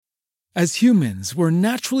As humans, we're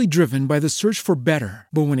naturally driven by the search for better.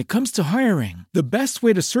 But when it comes to hiring, the best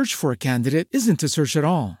way to search for a candidate isn't to search at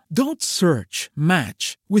all. Don't search,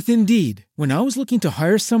 match with Indeed. When I was looking to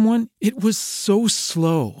hire someone, it was so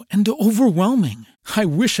slow and overwhelming. I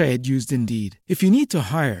wish I had used Indeed. If you need to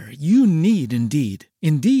hire, you need Indeed.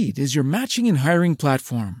 Indeed is your matching and hiring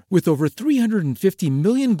platform with over 350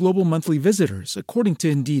 million global monthly visitors, according to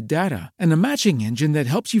Indeed data, and a matching engine that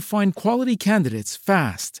helps you find quality candidates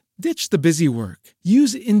fast. Ditch the busy work.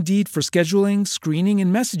 Use Indeed for scheduling, screening,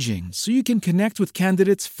 and messaging so you can connect with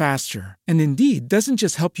candidates faster. And Indeed doesn't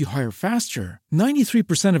just help you hire faster.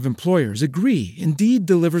 93% of employers agree Indeed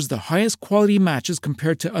delivers the highest quality matches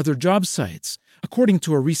compared to other job sites, according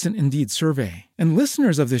to a recent Indeed survey. And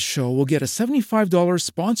listeners of this show will get a $75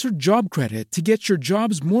 sponsored job credit to get your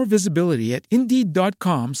jobs more visibility at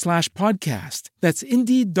Indeed.com/podcast. That's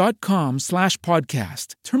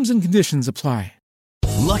Indeed.com/podcast. Terms and conditions apply.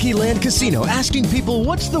 Lucky Land Casino, asking people,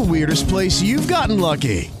 what's the weirdest place you've gotten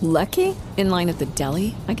lucky? Lucky? In line at the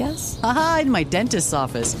deli, I guess? Aha, in my dentist's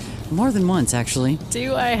office. More than once, actually.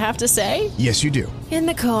 Do I have to say? Yes, you do. In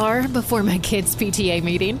the car before my kids' PTA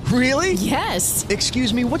meeting. Really? Yes.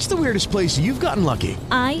 Excuse me, what's the weirdest place you've gotten lucky?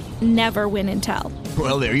 I never win and tell.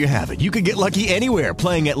 Well, there you have it. You can get lucky anywhere,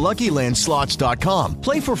 playing at LuckyLandSlots.com.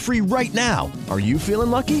 Play for free right now. Are you feeling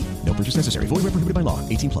lucky? No purchase necessary. Void where prohibited by law.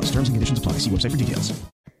 18+. Terms and conditions apply. See website for details.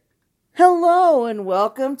 Hello and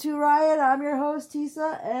welcome to Riot. I'm your host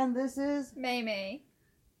Tisa, and this is May.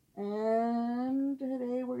 And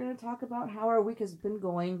today we're going to talk about how our week has been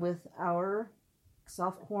going with our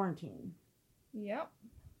self-quarantine. Yep.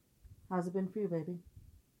 How's it been for you, baby?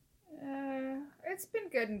 It's been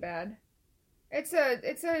good and bad. It's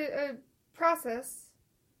a process,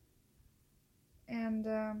 and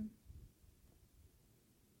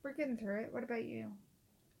we're getting through it. What about you?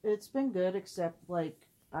 It's been good, except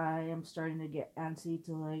I am starting to get antsy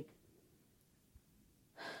to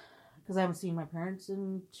because I haven't seen my parents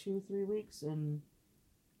in 2-3 weeks, and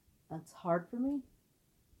that's hard for me,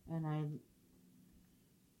 and I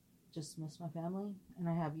just miss my family, and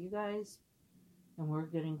I have you guys, and we're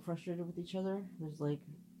getting frustrated with each other. There's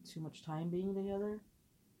too much time being together,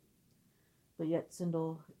 but yet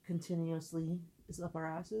Sindel continuously is up our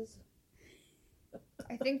asses.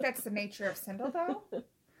 I think that's the nature of Sindel, though.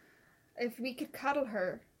 If we could cuddle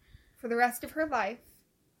her for the rest of her life,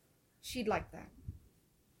 she'd like that.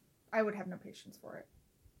 I would have no patience for it.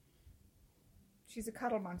 She's a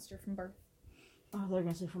cuddle monster from birth. Oh, they're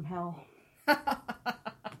gonna say from hell. But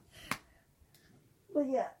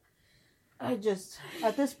yeah, at this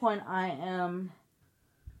point,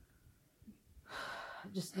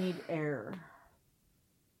 just need air.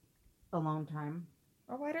 Alone time.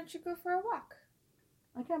 Or why don't you go for a walk?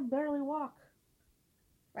 I can barely walk.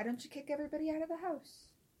 Why don't you kick everybody out of the house?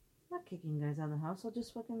 I'm not kicking you guys out of the house. I'll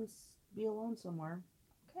just fucking be alone somewhere.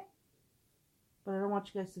 Okay. But I don't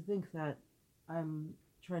want you guys to think that I'm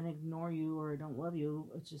trying to ignore you or I don't love you.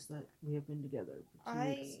 It's just that we have been together for 2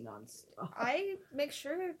 weeks nonstop. I make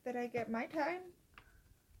sure that I get my time.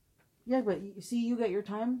 Yeah, but you get your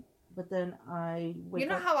time, but then I wake up. You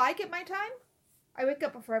know how I get my time? I wake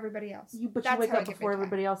up before everybody else. You wake up before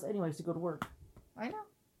everybody else anyways to go to work. I know.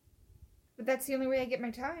 But that's the only way I get my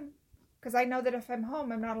time. Because I know that if I'm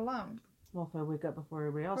home, I'm not alone. Well, if I wake up before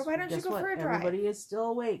everybody else, well, why don't you go for a drive? Everybody is still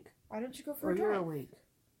awake. Why don't you go for a drive? Or you're awake.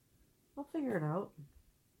 I'll figure it out.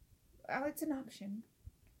 Well, it's an option.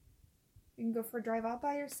 You can go for a drive all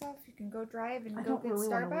by yourself. You can go drive and go get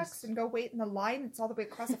Starbucks and go wait in the line that's all the way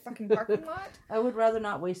across the fucking parking lot. I would rather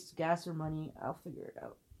not waste gas or money. I'll figure it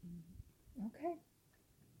out. Okay.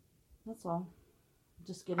 That's all.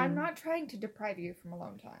 Just kidding. I'm not trying to deprive you from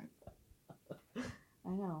alone time. I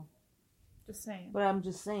know. Just saying. But I'm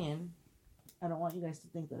just saying, I don't want you guys to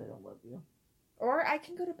think that I don't love you. Or I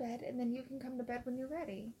can go to bed and then you can come to bed when you're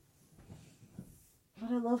ready. But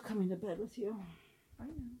I love coming to bed with you. I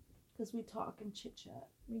know. Because we talk and chit-chat.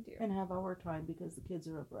 We do. And have our time because the kids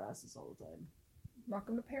are up our asses all the time.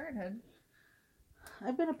 Welcome to parenthood.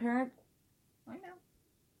 I've been a parent. I know.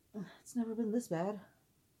 It's never been this bad.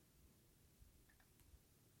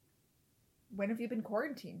 When have you been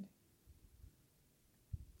quarantined?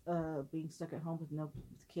 Being stuck at home with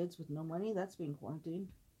kids with no money, that's being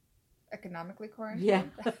quarantined. Economically quarantined? Yeah.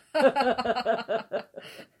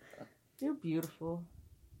 You're beautiful.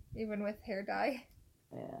 Even with hair dye?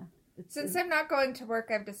 Yeah. Since I'm not going to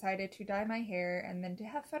work, I've decided to dye my hair and then to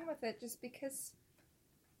have fun with it just because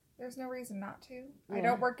there's no reason not to. Yeah. I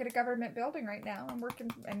don't work at a government building right now. I'm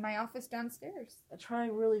working in my office downstairs. I try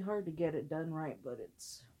really hard to get it done right, but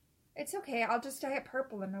it's... It's okay. I'll just dye it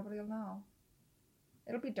purple and nobody will know.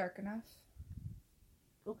 It'll be dark enough.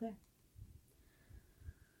 Okay.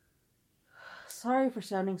 sorry for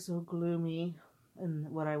sounding so gloomy and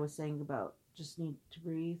what I was saying about just need to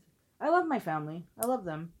breathe. I love my family. I love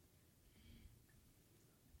them.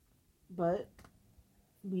 But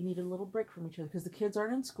we need a little break from each other because the kids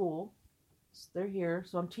aren't in school. So they're here,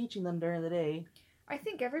 so I'm teaching them during the day. I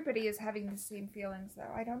think everybody is having the same feelings,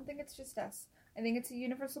 though. I don't think it's just us. I think it's a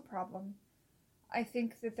universal problem. I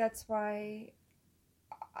think that's why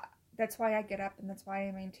I get up and that's why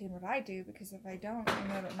I maintain what I do, because if I don't, I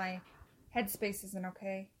know that my headspace isn't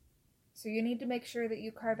okay. So you need to make sure that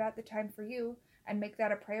you carve out the time for you and make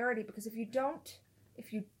that a priority, because if you don't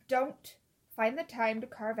find the time to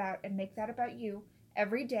carve out and make that about you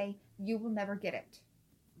every day, you will never get it.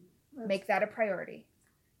 Make that a priority.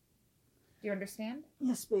 Do you understand?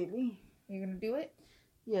 Yes, baby. Are you going to do it?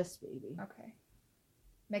 Yes, baby. Okay.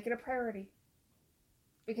 Make it a priority.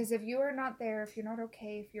 Because if you are not there, if you're not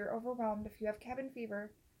okay, if you're overwhelmed, if you have cabin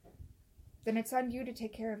fever, then it's on you to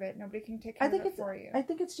take care of it. Nobody can take care of it for you. I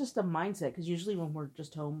think it's just a mindset, because usually when we're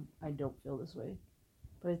just home, I don't feel this way.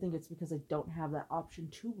 But I think it's because I don't have that option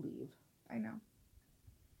to leave. I know.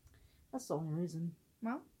 That's the only reason.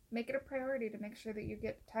 Well, make it a priority to make sure that you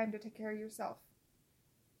get time to take care of yourself.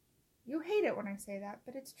 You hate it when I say that,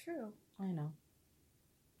 but it's true. I know.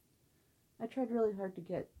 I tried really hard to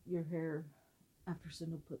get your hair after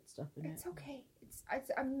Sindel put stuff in it. It's okay.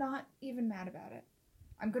 I'm not even mad about it.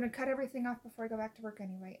 I'm going to cut everything off before I go back to work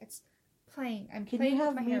anyway. It's playing. I'm playing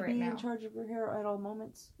with my hair right now. Can you have me be in charge of your hair at all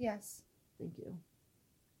moments? Yes. Thank you.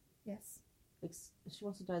 Yes. Like, she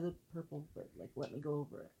wants to dye the purple, but, like, let me go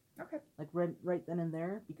over it. Okay. Like, right then and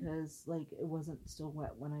there, because, like, it wasn't still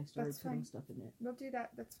wet when I started putting stuff in it. We'll do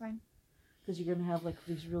that. That's fine. Because you're going to have, like,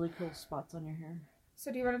 these really cool spots on your hair.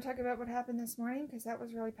 So do you want to talk about what happened this morning? Because that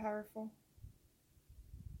was really powerful.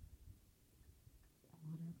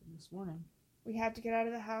 What happened this morning? We had to get out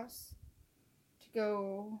of the house to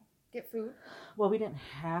go get food. Well, we didn't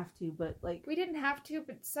have to, but, like... We didn't have to,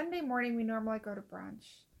 but Sunday morning we normally go to brunch.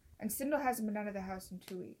 And Sindel hasn't been out of the house in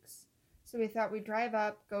 2 weeks. So we thought we'd drive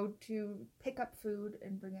up, go to pick up food,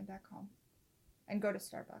 and bring it back home. And go to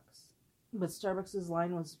Starbucks. But Starbucks'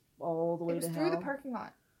 line was all the way to hell. It was through the parking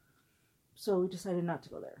lot. So we decided not to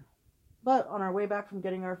go there. But on our way back from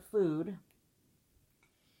getting our food,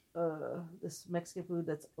 this Mexican food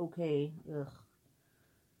that's okay,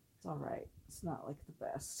 it's alright. It's not like the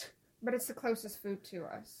best. But it's the closest food to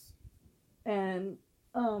us. And,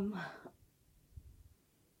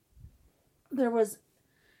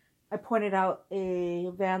 I pointed out a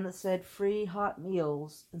van that said free hot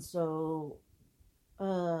meals, and so,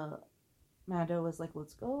 Mando was like,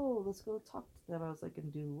 let's go talk to them. I was like,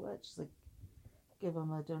 and do what? She's like, give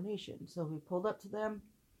them a donation. So we pulled up to them,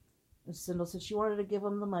 and Sindel said she wanted to give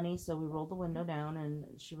them the money, so we rolled the window down, and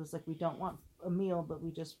she was like, we don't want a meal, but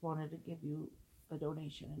we just wanted to give you a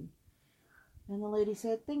donation. And the lady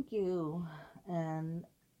said, thank you, and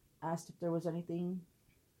asked if there was anything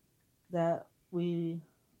that we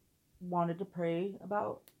wanted to pray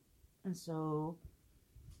about. And so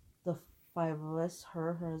the 5 of us,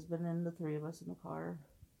 her husband, and the 3 of us in the car,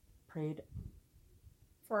 prayed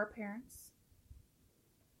for our parents.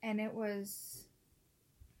 And it was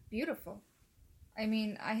beautiful. I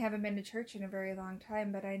mean, I haven't been to church in a very long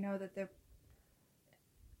time, but I know that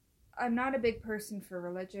I'm not a big person for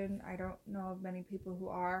religion. I don't know of many people who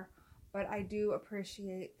are, but I do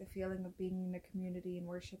appreciate the feeling of being in a community and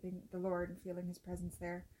worshiping the Lord and feeling His presence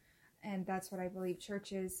there. And that's what I believe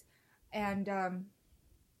church is. And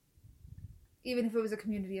even if it was a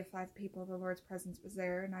community of 5 people, the Lord's presence was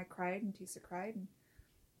there, and I cried, and Tisa cried, and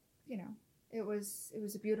you know, it was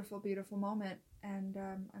a beautiful, beautiful moment. And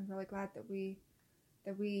I'm really glad that we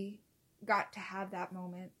got to have that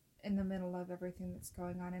moment in the middle of everything that's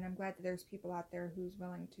going on. And I'm glad that there's people out there who's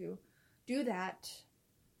willing to do that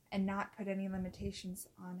and not put any limitations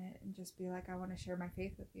on it, and just be like, I want to share my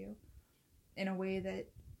faith with you in a way that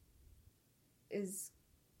is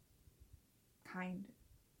kind.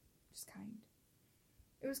 Just kind.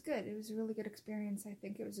 It was good. It was a really good experience. I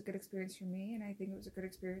think it was a good experience for me, and I think it was a good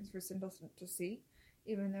experience for Sindel to see,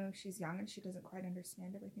 even though she's young and she doesn't quite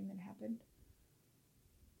understand everything that happened.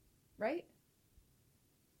 Right?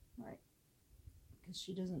 Right. Because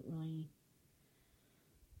she doesn't really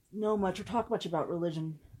know much or talk much about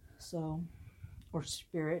religion, so, or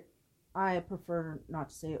spirit. I prefer not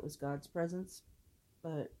to say it was God's presence,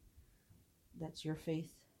 but that's your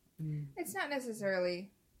faith. It's not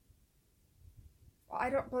necessarily... Well, I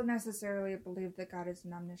don't necessarily believe that God is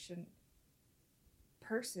an omniscient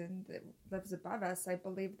person that lives above us. I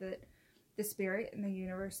believe that the spirit and the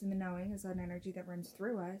universe and the knowing is an energy that runs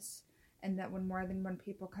through us, and that when more than one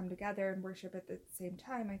people come together and worship at the same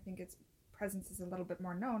time, I think it's presence is a little bit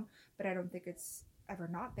more known, but I don't think it's ever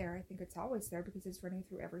not there. I think it's always there because it's running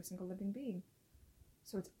through every single living being.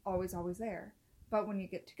 So it's always, always there. But when you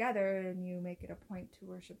get together and you make it a point to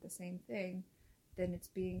worship the same thing, then its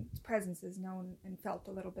presence is known and felt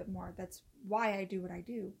a little bit more. That's why I do what I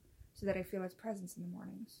do, so that I feel its presence in the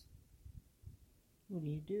mornings. What do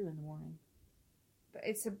you do in the morning? But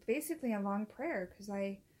it's basically a long prayer, because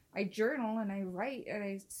I journal and I write, and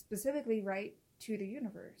I specifically write to the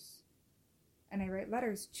universe. And I write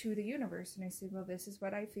letters to the universe, and I say, well, this is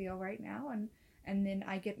what I feel right now, and then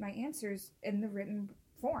I get my answers in the written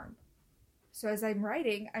form. So as I'm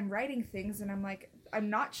writing things, and I'm like, I'm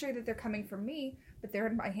not sure that they're coming from me, but they're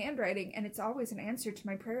in my handwriting, and it's always an answer to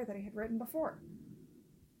my prayer that I had written before.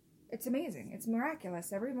 It's amazing. It's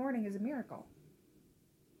miraculous. Every morning is a miracle.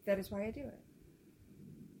 That is why I do it.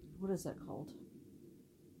 What is that called?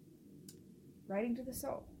 Writing to the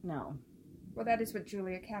soul. No. Well, that is what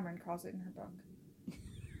Julia Cameron calls it in her book.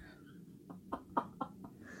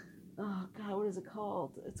 Oh, God, what is it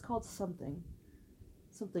called? It's called something.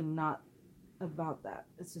 Something not about that.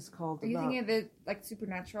 It's just called Are you thinking of the, like,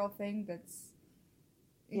 supernatural thing that's...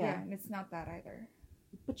 Yeah, and it's not that either.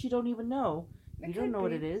 But you don't even know. You don't know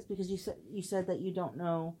what it is, because you said that you don't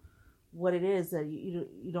know what it is, that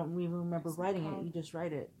you don't even remember writing it. You just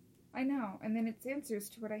write it. I know, and then it's answers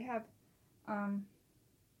to what I have.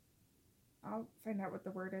 I'll find out what the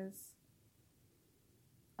word is.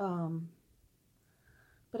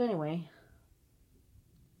 But anyway,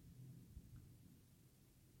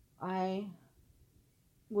 I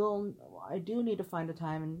do need to find a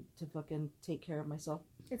time to fucking take care of myself.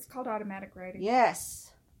 It's called automatic writing.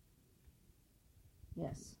 Yes.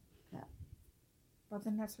 Yes. Yeah. Well,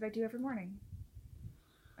 then that's what I do every morning.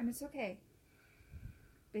 And it's okay.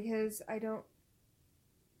 Because I don't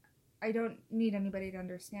need anybody to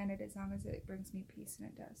understand it, as long as it brings me peace, and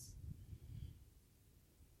it does.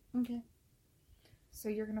 Okay. So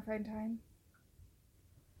you're going to find time?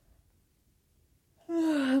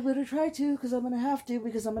 I'm going to try to, because I'm going to have to,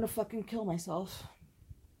 because I'm going to fucking kill myself.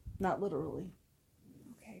 Not literally.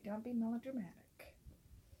 Okay, don't be melodramatic.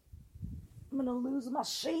 I'm going to lose my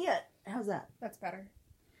shit. How's that? That's better.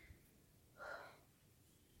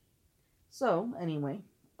 So, anyway,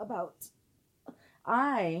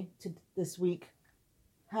 I this week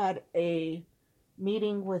had a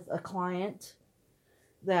meeting with a client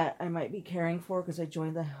that I might be caring for, because I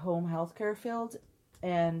joined the home healthcare field,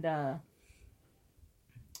 and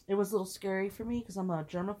it was a little scary for me because I'm a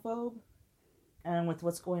germaphobe, and with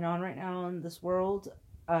what's going on right now in this world,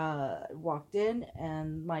 I walked in,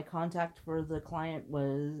 and my contact for the client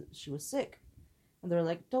she was sick, and they're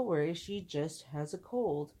like, don't worry, she just has a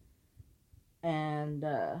cold. And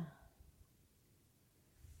it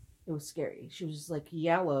was scary. She was like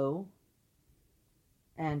yellow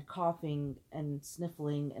and coughing and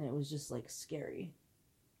sniffling, and it was just like scary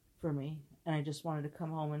for me. And I just wanted to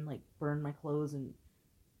come home and like burn my clothes and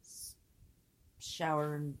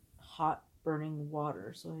shower in hot burning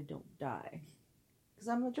water so I don't die, because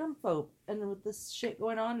I'm a germphobe. And with this shit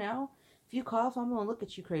going on now, if you cough, I'm gonna look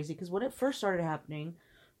at you crazy. Because when it first started happening,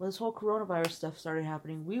 when this whole coronavirus stuff started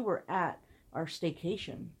happening, we were at our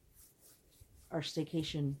staycation,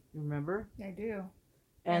 you remember? I do.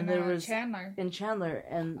 And there was Chandler. In Chandler,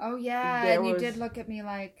 and oh yeah, and you did look at me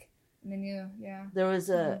like, and then there was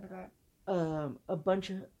a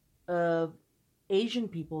bunch of Asian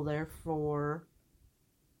people there for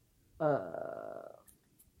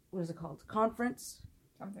what is it called? Conference?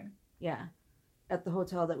 Something. Yeah. At the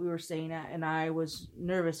hotel that we were staying at, and I was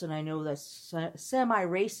nervous, and I know that's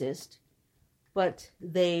semi-racist, but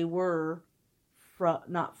they were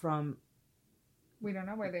not from... We don't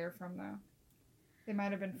know where they were from, though. They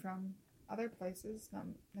might have been from other places, not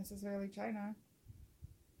necessarily China.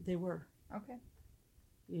 They were. Okay.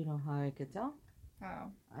 You know how I could tell?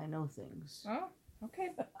 How? I know things. Oh,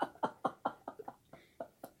 okay.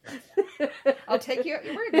 I'll take you at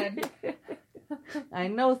your word, then. I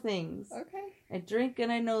know things. Okay. I drink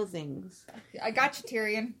and I know things. I got you,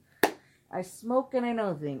 Tyrion. I smoke and I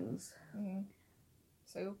know things. Mm-hmm.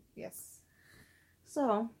 So, yes.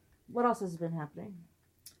 So, what else has been happening?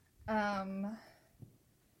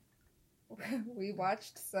 We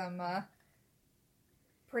watched some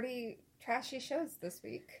pretty trashy shows this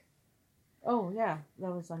week. Oh, yeah.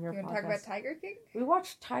 That was on your podcast. You want to talk about Tiger King? We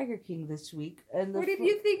watched Tiger King this week. And what did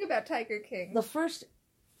you think about Tiger King? The first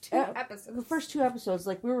two episodes. The first 2 episodes,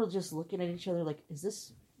 like, we were just looking at each other like, is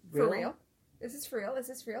this real? For real? Is this real? Is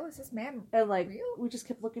this real? Is this man and, like, real? We just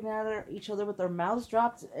kept looking at each other with our mouths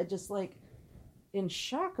dropped and just, like, in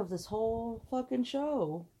shock of this whole fucking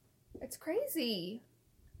show. It's crazy.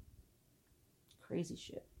 Crazy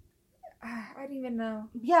shit. I don't even know.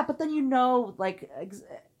 Yeah, but then like,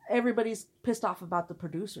 everybody's pissed off about the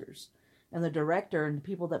producers and the director and the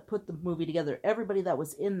people that put the movie together. Everybody that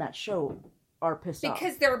was in that show are pissed off.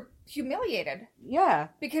 Because they're humiliated. Yeah.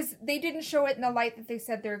 Because they didn't show it in the light that they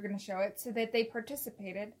said they were going to show it, so that they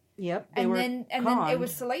participated. Yep. And then it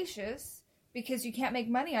was salacious, because you can't make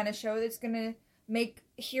money on a show that's going to make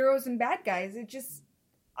heroes and bad guys.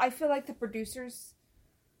 I feel like the producers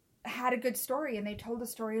had a good story, and they told the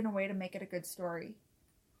story in a way to make it a good story.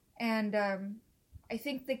 And I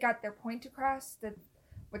think they got their point across, that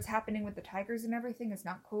what's happening with the tigers and everything is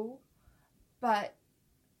not cool. But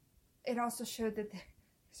it also showed that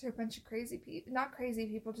there's a bunch of crazy people, not crazy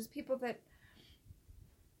people, just people that,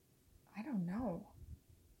 I don't know,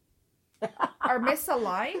 are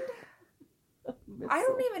misaligned? I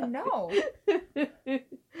don't even know.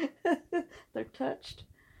 They're touched.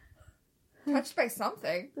 Touched by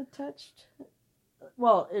something. They're touched.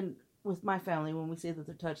 Well, with my family, when we say that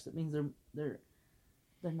they're touched, that means they're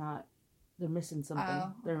not, they're missing something. Oh,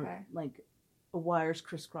 okay. They're like a wire's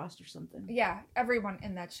crisscrossed or something. Yeah, everyone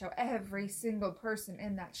in that show, every single person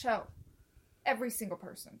in that show, every single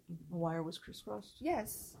person. A wire was crisscrossed.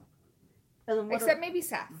 Yes. And then except maybe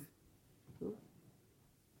Saf. Who?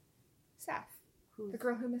 Saf. The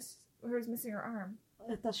girl who was missing her arm.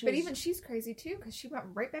 I thought she but was... even she's crazy too, because she went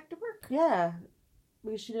right back to work. Yeah,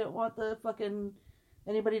 because she didn't want the fucking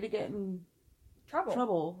anybody to get in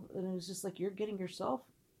trouble, and it was just like, you're getting yourself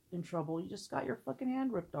in trouble. You just got your fucking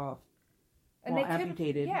hand ripped off, and they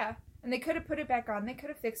amputated. Yeah, and they could have put it back on. They could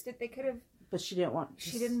have fixed it. They could have. But she didn't want.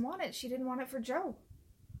 She didn't want it. She didn't want it for Joe.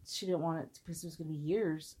 She didn't want it because it was going to be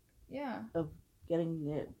years. Yeah. Of getting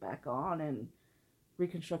it back on and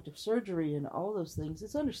reconstructive surgery and all those things.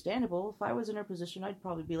 It's understandable. If I was in her position, I'd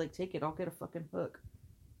probably be like, take it. I'll get a fucking hook.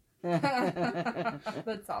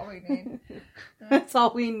 That's all we need. That's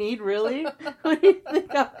all we need, really? What do you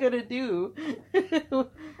think I'm gonna do? Well,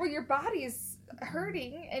 your body's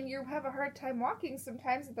hurting and you have a hard time walking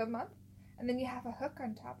sometimes of the month, and then you have a hook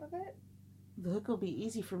on top of it. The hook will be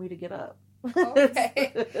easy for me to get up.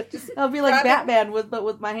 Okay. I'll be like Batman with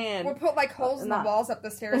my hand. We'll put like holes in the walls up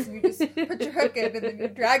the stairs, and you just put your hook in, and then you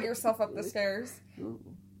drag yourself up the stairs. Ooh.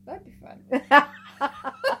 That'd be fun.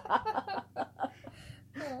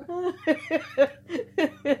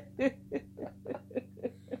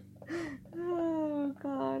 Oh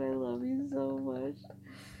God, I love you so much.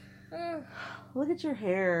 Look at your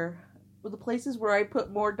hair. Well, the places where I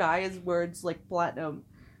put more dye is where it's like platinum,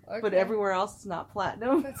 but everywhere else it's not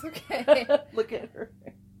platinum. That's okay. Look at her.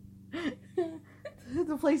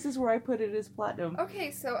 The places where I put it is platinum.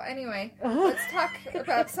 Okay, so anyway, let's talk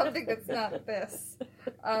about something that's not this.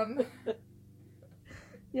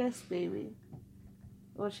 Yes, baby.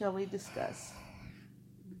 What shall we discuss?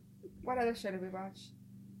 What other show did we watch?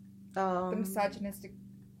 The misogynistic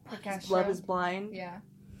podcast Love show. is Blind. Yeah.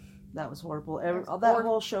 That was horrible. That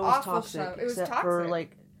whole show was toxic. Show. It was except toxic. for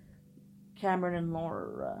like Cameron and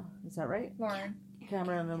Laura. Is that right? Lauren.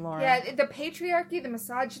 Cameron and Laura. Yeah, the patriarchy, the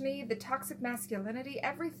misogyny, the toxic masculinity,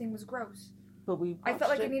 everything was gross. But I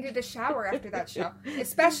felt like I needed a shower after that show.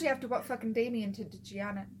 Especially after what fucking Damien did to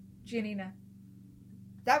Giannina.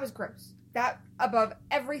 That was gross. That above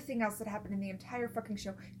everything else that happened in the entire fucking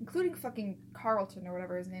show, including fucking Carlton or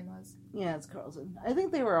whatever his name was. Yeah, it's Carlton. I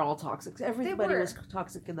think they were all toxic. Everybody was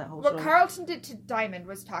toxic in that whole show. What Carlton did to Diamond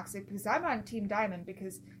was toxic, because I'm on Team Diamond,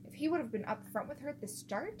 because if he would have been up front with her at the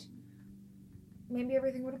start, maybe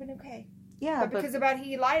everything would have been okay. Yeah, but because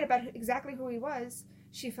he lied about exactly who he was,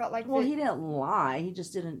 she felt like... Well, he didn't lie. He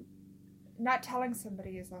just didn't... Not telling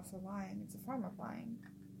somebody is also lying. It's a form of lying.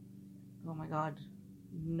 Oh my God.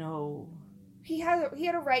 No. He had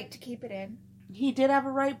a right to keep it in. He did have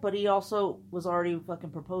a right, but he also was already fucking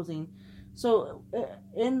proposing. So,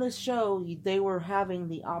 in the show, they were having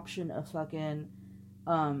the option of fucking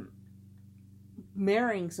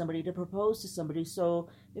marrying somebody to propose to somebody. So,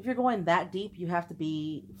 if you're going that deep, you have to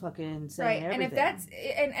be fucking saying everything.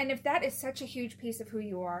 And if that is such a huge piece of who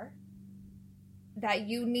you are, that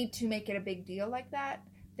you need to make it a big deal like that,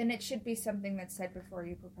 then it should be something that's said before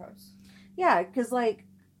you propose. Yeah, because, like,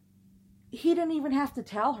 he didn't even have to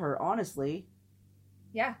tell her, honestly.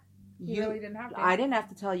 Yeah, he really didn't have to. I didn't have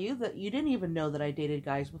to tell you that. You didn't even know that I dated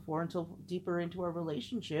guys before until deeper into our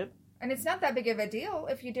relationship. And it's not that big of a deal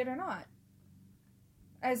if you did or not.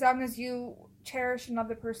 As long as you cherish and love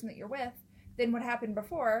the person that you're with, then what happened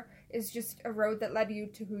before is just a road that led you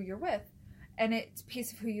to who you're with. And it's a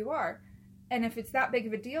piece of who you are. And if it's that big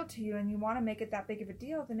of a deal to you and you want to make it that big of a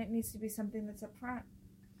deal, then it needs to be something that's up front.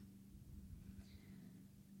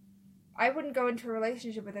 I wouldn't go into a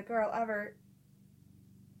relationship with a girl ever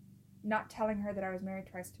not telling her that I was married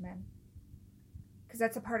twice to men. Because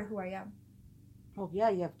that's a part of who I am. Oh, yeah,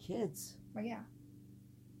 you have kids. Well, yeah.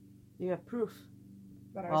 You have proof.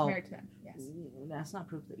 That I was married to them. Yes. That's not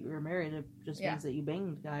proof that you were married. It just means that you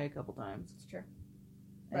banged a guy a couple times. It's true.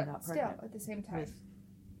 And But got still, pregnant at the same time. with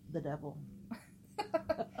the devil.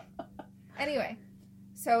 Anyway,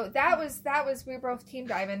 so that was we were both Team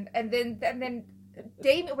Diamond, and then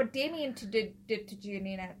Damien, what Damien did to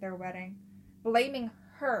Giannina at their wedding, blaming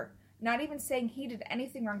her, not even saying he did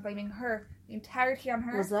anything wrong, blaming her, the entirety on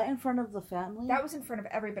her. Was that in front of the family? That was in front of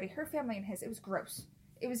everybody, her family and his. It was gross.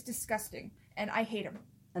 It was disgusting, and I hate him.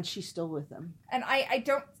 And she's still with him. And I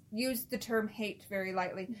don't use the term hate very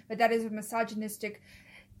lightly, but that is a misogynistic,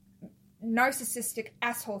 narcissistic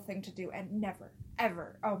asshole thing to do, and never,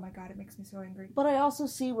 ever. Oh my god, it makes me so angry. But I also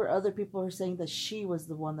see where other people are saying that she was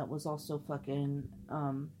the one that was also fucking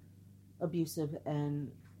abusive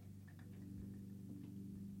and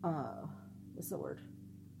what's the word?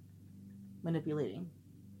 Manipulating.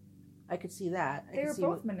 I could see that. They were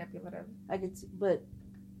both manipulative. I could see, but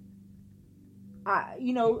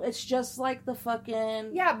it's just like the fucking...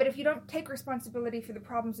 Yeah, but if you don't take responsibility for the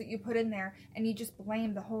problems that you put in there and you just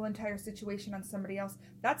blame the whole entire situation on somebody else,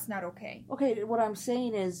 that's not okay. Okay, what I'm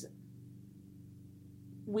saying is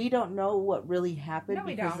we don't know what really happened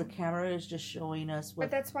because the camera is just showing us what...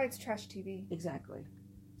 But that's why it's trash TV. Exactly.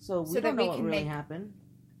 So we don't know what really happened.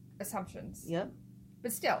 Assumptions. Yep.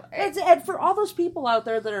 But still... And for all those people out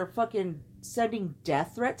there that are fucking sending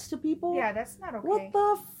death threats to people... Yeah, that's not okay. What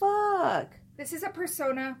the fuck? This is a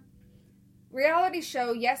persona. Reality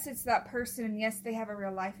show, yes, it's that person, and yes, they have a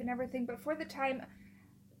real life and everything, but for the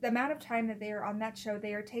amount of time that they are on that show,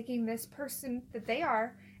 they are taking this person that they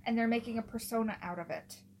are, and they're making a persona out of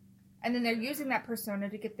it. And then they're using that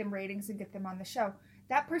persona to get them ratings and get them on the show.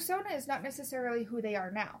 That persona is not necessarily who they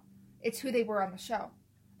are now. It's who they were on the show.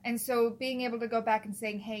 And so being able to go back and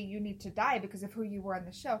saying, hey, you need to die because of who you were on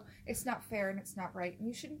the show, it's not fair and it's not right and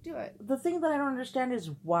you shouldn't do it. The thing that I don't understand is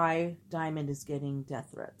why Diamond is getting death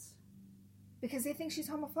threats. Because they think she's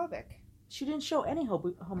homophobic. She didn't show any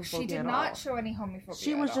homophobia. She did not show any homophobia.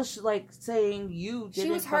 She was just like saying, you didn't. She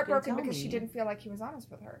was heartbroken because she didn't feel like he was honest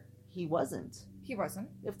with her. He wasn't. He wasn't.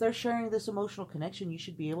 If they're sharing this emotional connection, you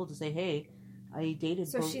should be able to say, hey, I dated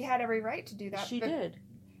So she had every right to do that. She did.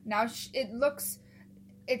 Now it looks...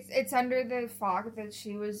 It's under the fog that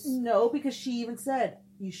she was... No, because she even said,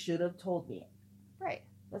 you should have told me. Right.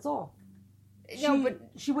 That's all. No,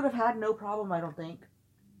 she would have had no problem, I don't think,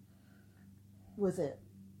 with it.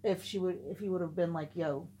 If he would have been like,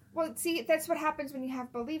 yo. Well, see, that's what happens when you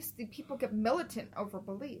have beliefs. People get militant over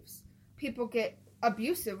beliefs. People get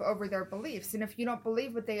abusive over their beliefs. And if you don't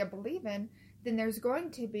believe what they believe in, then there's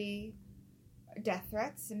going to be death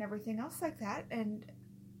threats and everything else like that. And,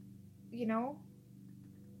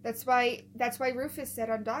 That's why Rufus said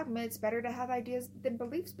on Dogma, it's better to have ideas than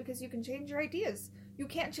beliefs because you can change your ideas. You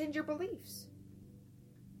can't change your beliefs.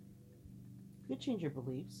 You could change your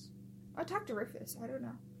beliefs. I'll talk to Rufus. I don't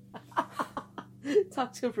know.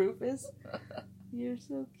 Talk to Rufus? You're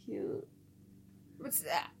so cute. It's,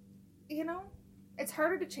 it's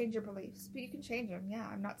harder to change your beliefs, but you can change them. Yeah,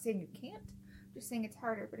 I'm not saying you can't. I'm just saying it's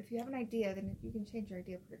harder. But if you have an idea, then you can change your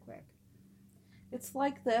idea pretty quick. It's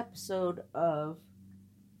like the episode of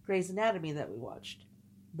Grey's Anatomy that we watched.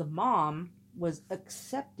 The mom was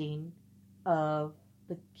accepting of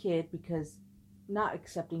the kid because not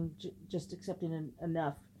accepting, just accepting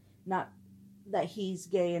enough. Not that he's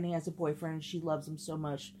gay and he has a boyfriend and she loves him so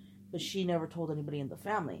much, but she never told anybody in the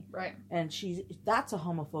family. Right. And that's a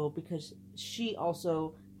homophobe because she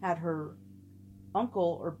also had her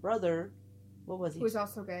uncle or brother, what was he? Who was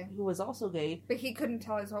also gay. Who was also gay. But he couldn't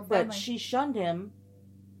tell his whole family. But she shunned him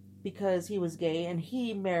because he was gay, and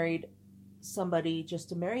he married somebody just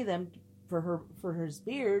to marry them for his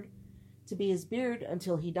beard, to be his beard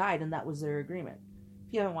until he died, and that was their agreement.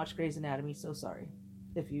 If you haven't watched Grey's Anatomy, so sorry.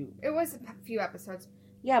 It was a few episodes.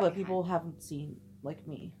 Yeah, but people haven't seen, like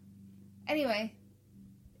me. Anyway,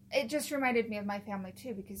 it just reminded me of my family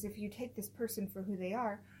too, because if you take this person for who they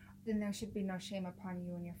are, then there should be no shame upon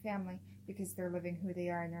you and your family, because they're living who they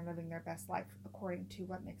are and they're living their best life according to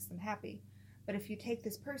what makes them happy. But if you take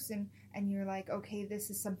this person and you're like, okay,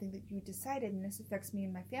 this is something that you decided and this affects me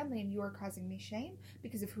and my family and you are causing me shame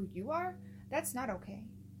because of who you are, that's not okay.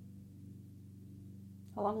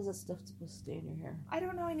 How long is that stuff supposed to stay in your hair? I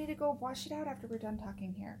don't know. I need to go wash it out after we're done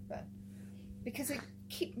talking here, but because I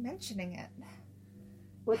keep mentioning it.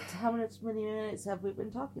 How many minutes have we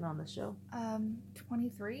been talking on this show?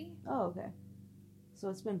 23. Oh, okay. So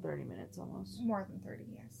it's been 30 minutes almost. More than 30,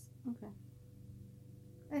 yes. Okay.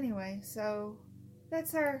 Anyway, so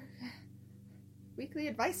that's our weekly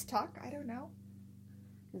advice talk. I don't know.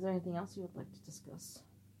 Is there anything else you would like to discuss?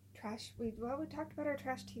 Trash. We talked about our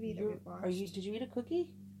trash TV that we watched. Did you eat a cookie?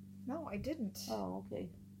 No, I didn't. Oh, okay.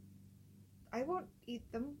 I won't eat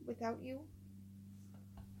them without you.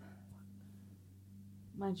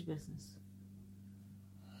 Mind your business.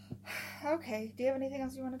 Okay. Do you have anything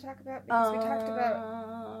else you want to talk about? Because we talked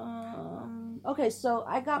about. Okay, so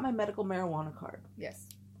I got my medical marijuana card. Yes.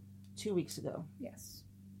 2 weeks ago. Yes.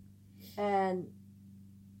 And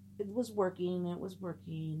it was working.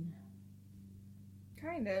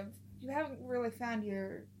 Kind of. You haven't really found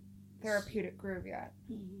your therapeutic groove yet.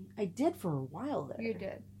 I did for a while there. You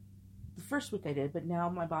did. The first week I did, but now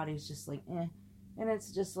my body's just like, eh. And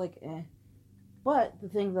it's just like, eh. But the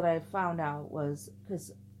thing that I found out was,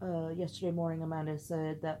 because yesterday morning Amanda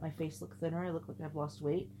said that my face looked thinner. I look like I've lost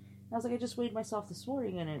weight. And I was like, I just weighed myself this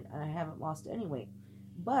morning and I haven't lost any weight.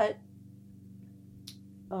 But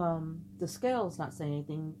the scale's not saying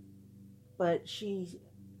anything. But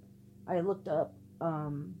I looked up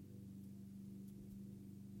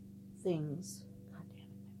things. God damn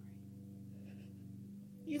it, my brain.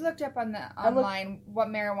 You looked up on the online what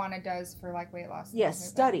marijuana does for like weight loss. Yes,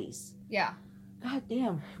 studies. Yeah. God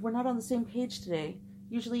damn, we're not on the same page today.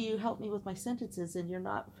 Usually you help me with my sentences and you're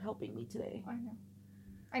not helping me today. I know.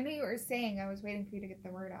 I knew you were saying. I was waiting for you to get the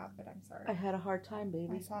word out, but I'm sorry. I had a hard time,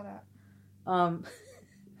 baby. I saw that.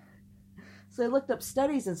 So I looked up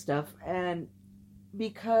studies and stuff, and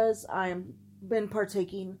because I've been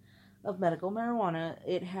partaking of medical marijuana,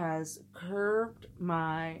 it has curbed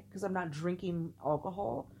because I'm not drinking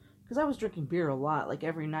alcohol, because I was drinking beer a lot. Like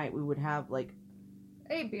every night we would have like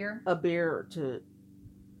a beer to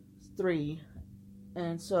 3,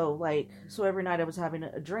 and so every night I was having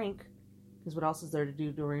a drink, because what else is there to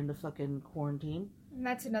do during the fucking quarantine? And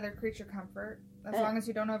that's another creature comfort. As long as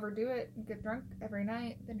you don't overdo it and get drunk every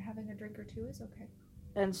night, then having a drink or two is okay.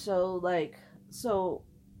 And so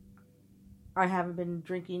I haven't been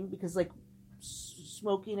drinking because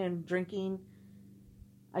smoking and drinking,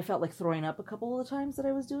 I felt like throwing up a couple of the times that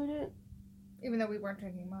I was doing it. Even though we weren't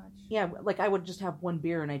drinking much. Yeah, like I would just have one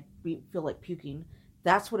beer and I'd feel like puking.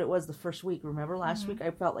 That's what it was the first week. Remember last week I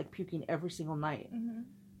felt like puking every single night. Mm-hmm.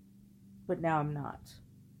 But now I'm not.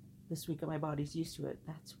 This week my body's used to it.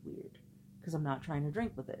 That's weird because I'm not trying to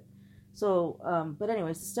drink with it. So, but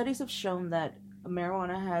anyways, the studies have shown that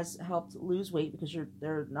marijuana has helped lose weight because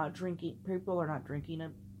people are not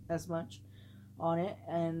drinking as much on it,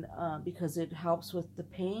 and because it helps with the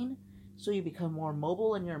pain, so you become more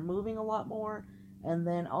mobile and you're moving a lot more, and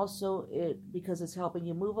then also because it's helping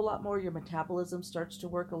you move a lot more, your metabolism starts to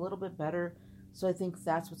work a little bit better. So I think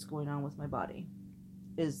that's what's going on with my body,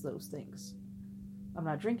 is those things. I'm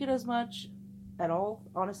not drinking as much at all,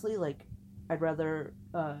 honestly. Like, I'd rather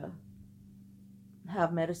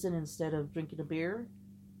have medicine instead of drinking a beer.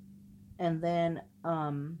 And then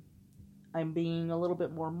I'm being a little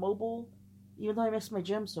bit more mobile, even though I miss my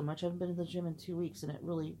gym so much. I haven't been in the gym in 2 weeks, and it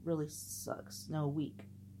really, really sucks. No, a week.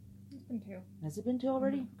 It's been 2. Has it been 2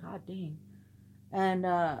 already? Mm-hmm. God dang. And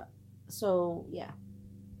so, yeah.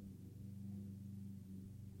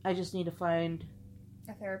 I just need to find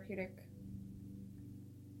a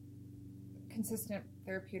consistent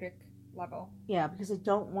therapeutic level. Yeah, because I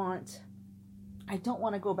don't want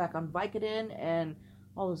to go back on Vicodin and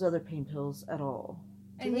all those other pain pills at all.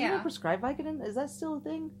 Do they even prescribe Vicodin? Is that still a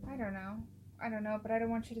thing? I don't know, but I don't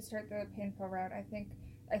want you to start the pain pill route. I think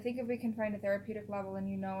if we can find a therapeutic level and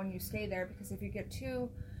you stay there, because if you get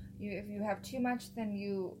if you have too much, then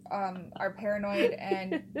you are paranoid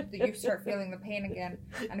and you start feeling the pain again.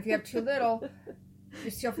 And if you have too little,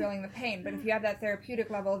 you're still feeling the pain. But if you have that therapeutic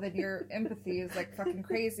level, then your empathy is like fucking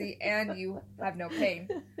crazy and you have no pain.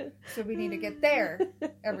 So we need to get there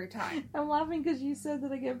every time. I'm laughing because you said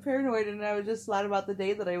that I get paranoid, and I was just glad about the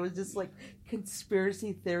day that I was just like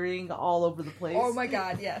conspiracy theorying all over the place. Oh my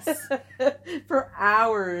God, yes. For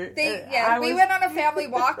hours. We went on a family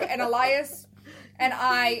walk, and Elias and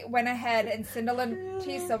I went ahead, and Sindel and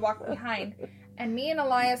Tisa walked behind. And me and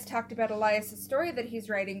Elias talked about Elias' story that he's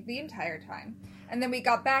writing the entire time. And then we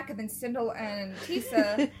got back, and then Sindel and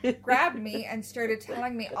Tisa grabbed me and started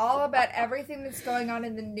telling me all about everything that's going on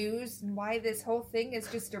in the news and why this whole thing is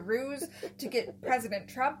just a ruse to get President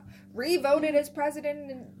Trump re-voted as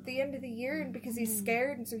president at the end of the year, and because he's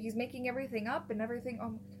scared, and so he's making everything up and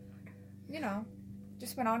everything.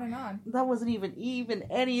 Just went on and on. That wasn't even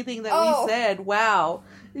anything that we said. Wow.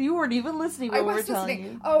 You weren't even listening when we were telling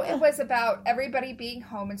you. Oh, it was about everybody being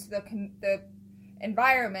home, and so the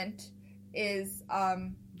environment is...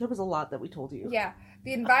 there was a lot that we told you. Yeah.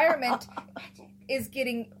 The environment is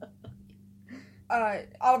getting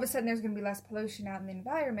all of a sudden there's going to be less pollution out in the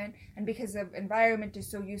environment, and because the environment is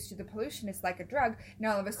so used to the pollution, it's like a drug.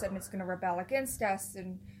 Now all of a sudden it's going to rebel against us,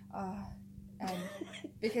 and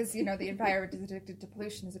because, you know, the environment is addicted to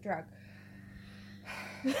pollution as a drug.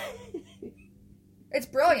 It's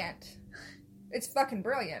brilliant. It's fucking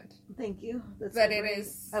brilliant. Thank you. That's But so it great.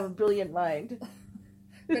 is- I have a brilliant mind.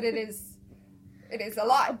 But it is a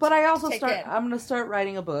lot. But I also to take in. I'm gonna start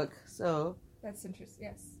writing a book. So That's interesting.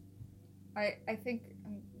 Yes, I think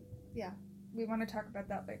yeah, we want to talk about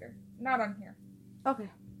that later. Not on here. okay.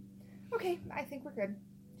 Okay, I think we're good.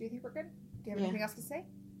 Do you think we're good? Do you have Yeah. anything else to say?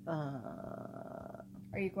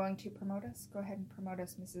 Are you going to promote us? Go ahead and promote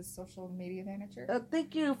us, Mrs. Social Media Manager.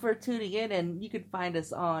 Thank you for tuning in, and you can find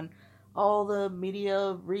us on all the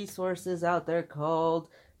media resources out there called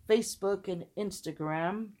Facebook and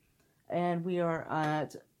Instagram, and we are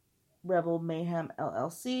at Rebel Mayhem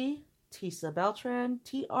LLC, Tisa Beltran,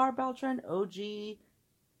 TR Beltran, OG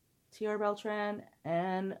TR Beltran,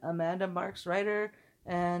 and Amanda Marks Writer,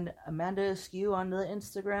 and Amanda Askew on the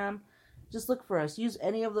Instagram. Just look for us. Use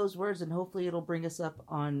any of those words, and hopefully it'll bring us up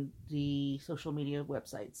on the social media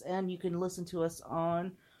websites. And you can listen to us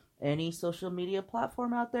on any social media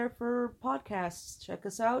platform out there for podcasts. Check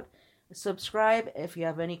us out. Subscribe. If you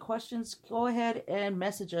have any questions, go ahead and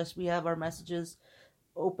message us. We have our messages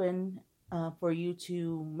open for you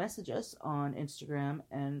to message us on Instagram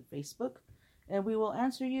and Facebook, and we will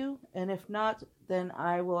answer you. And if not, then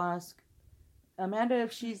I will ask Amanda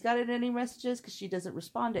if she's got any messages, because she doesn't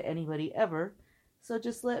respond to anybody ever. So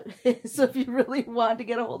just so if you really want to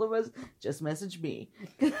get a hold of us, just message me,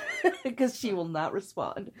 because she will not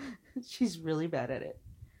respond. She's really bad at it.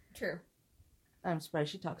 True. I'm surprised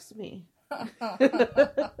she talks to me.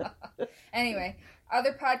 Anyway,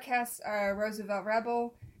 other podcasts are Roosevelt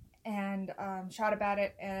Rebel and Shot About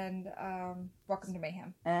It and Welcome to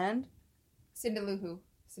Mayhem. And Cindaluhu.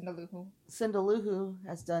 Cindaluhu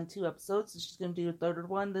has done 2 episodes, and she's going to do a 3rd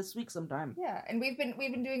one this week sometime. Yeah, and we've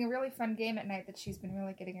been doing a really fun game at night that she's been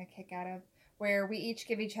really getting a kick out of, where we each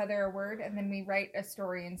give each other a word, and then we write a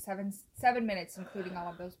story in 7 minutes, including all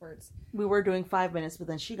of those words. We were doing 5 minutes, but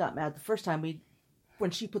then she got mad the first time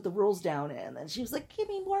when she put the rules down, and then she was like, "Give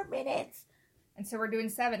me more minutes." And so we're doing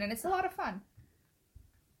 7, and it's a lot of fun.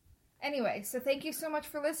 Anyway, so thank you so much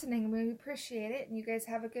for listening. We appreciate it, and you guys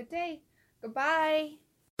have a good day. Goodbye.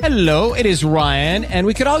 Hello, it is Ryan, and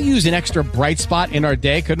we could all use an extra bright spot in our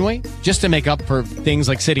day, couldn't we? Just to make up for things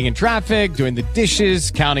like sitting in traffic, doing the dishes,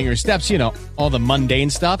 counting your steps, you know, all the mundane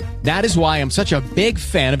stuff. That is why I'm such a big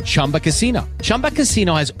fan of Chumba Casino. Chumba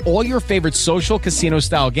Casino has all your favorite social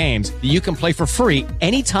casino-style games that you can play for free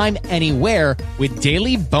anytime, anywhere with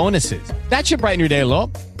daily bonuses. That should brighten your day a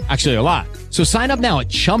little. Actually, a lot. So sign up now at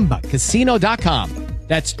ChumbaCasino.com.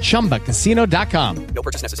 That's ChumbaCasino.com. No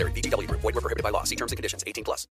purchase necessary. VGW Group. Void where prohibited by law. See terms and conditions. 18+.